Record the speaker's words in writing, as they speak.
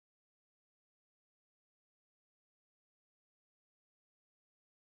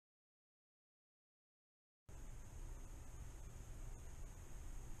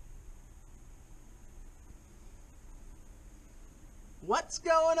What's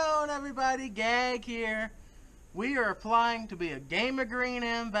going on, everybody? Gag here. We are applying to be a Gamer Green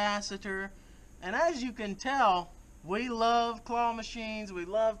ambassador, and as you can tell, we love claw machines, we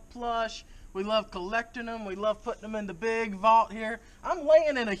love plush, we love collecting them, we love putting them in the big vault here. I'm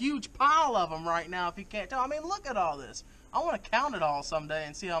laying in a huge pile of them right now, if you can't tell. I mean, look at all this. I want to count it all someday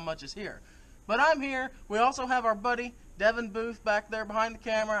and see how much is here. But I'm here. We also have our buddy Devin Booth back there behind the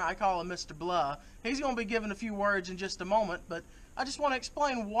camera. I call him Mr. Blah. He's going to be giving a few words in just a moment, but I just want to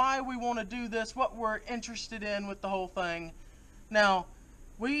explain why we want to do this, what we're interested in with the whole thing. Now,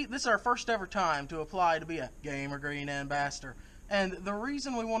 this is our first ever time to apply to be a Gamer Green ambassador, and the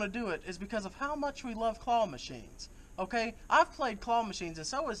reason we want to do it is because of how much we love claw machines. Okay, I've played claw machines, and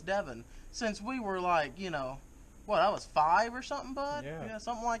so has Devin, since we were like, you know, what, I was 5 or something, bud? Yeah,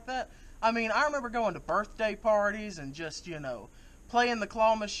 something like that. I mean, I remember going to birthday parties and just, you know, playing the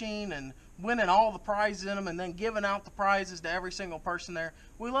claw machine and winning all the prizes in them and then giving out the prizes to every single person there.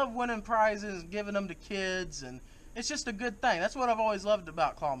 We love winning prizes and giving them to kids, and it's just a good thing. That's what I've always loved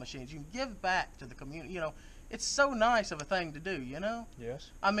about claw machines. You can give back to the community. You know, it's so nice of a thing to do, you know?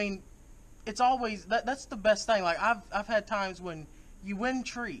 Yes. I mean, it's always, that's the best thing. Like, I've had times when you win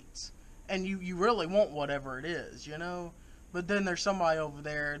treats and you really want whatever it is, you know? But then there's somebody over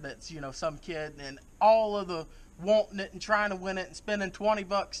there that's, you know, some kid, and all of the wanting it and trying to win it and spending 20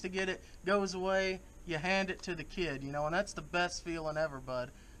 bucks to get it goes away. You hand it to the kid, you know, and that's the best feeling ever,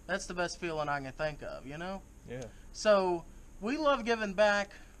 bud. That's the best feeling I can think of, you know? Yeah. So, we love giving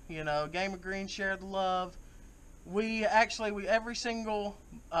back, you know, Gamer Green, share the love. We every single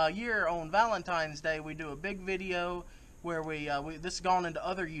year on Valentine's Day, we do a big video where this has gone into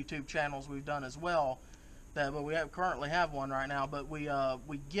other YouTube channels we've done as well. But we currently have one right now. But we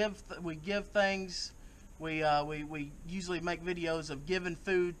give things. We usually make videos of giving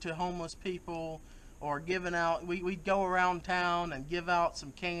food to homeless people, or giving out. We go around town and give out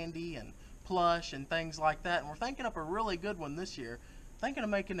some candy and plush and things like that. And we're thinking up a really good one this year. Thinking of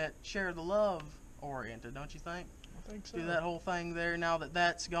making it share the love oriented, don't you think? I think so. Do that whole thing there now that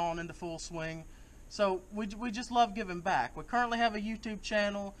that's gone into full swing. So we just love giving back. We currently have a YouTube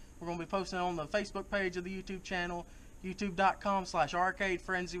channel. We're going to be posting on the Facebook page of the YouTube channel,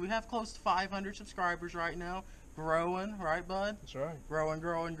 youtube.com/ArcadeFrenzy. We have close to 500 subscribers right now. Growing, right, bud? That's right.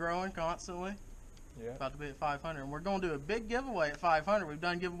 Growing constantly. Yeah. About to be at 500. And we're going to do a big giveaway at 500. We've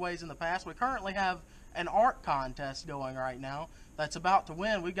done giveaways in the past. We currently have an art contest going right now that's about to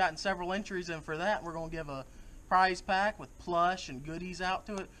win. We've gotten several entries in for that. We're going to give a prize pack with plush and goodies out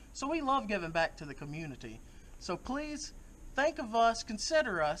to it. So we love giving back to the community. So please think of us,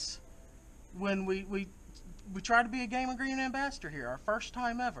 consider us when we try to be a Gamer Green ambassador here, our first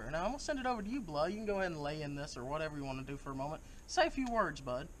time ever. Now I'm going to send it over to you, Blood. You can go ahead and lay in this or whatever you want to do for a moment. Say a few words,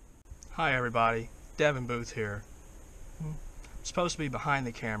 bud. Hi everybody, Devin Booth here. I'm supposed to be behind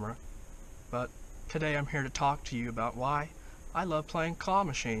the camera, but today I'm here to talk to you about why I love playing claw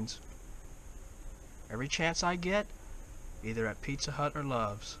machines. Every chance I get, either at Pizza Hut or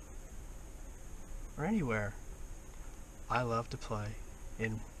Love's, or anywhere, I love to play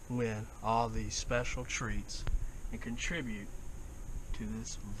and win all these special treats and contribute to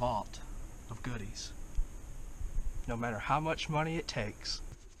this vault of goodies, no matter how much money it takes.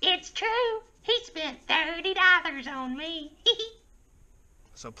 It's true. He spent $30 on me.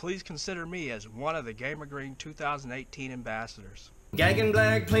 So please consider me as one of the Gamer Green 2018 ambassadors. Gagging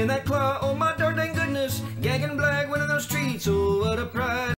Black, playing that claw, oh my darn dang goodness. Gagging Black, winning those treats, oh what a pride.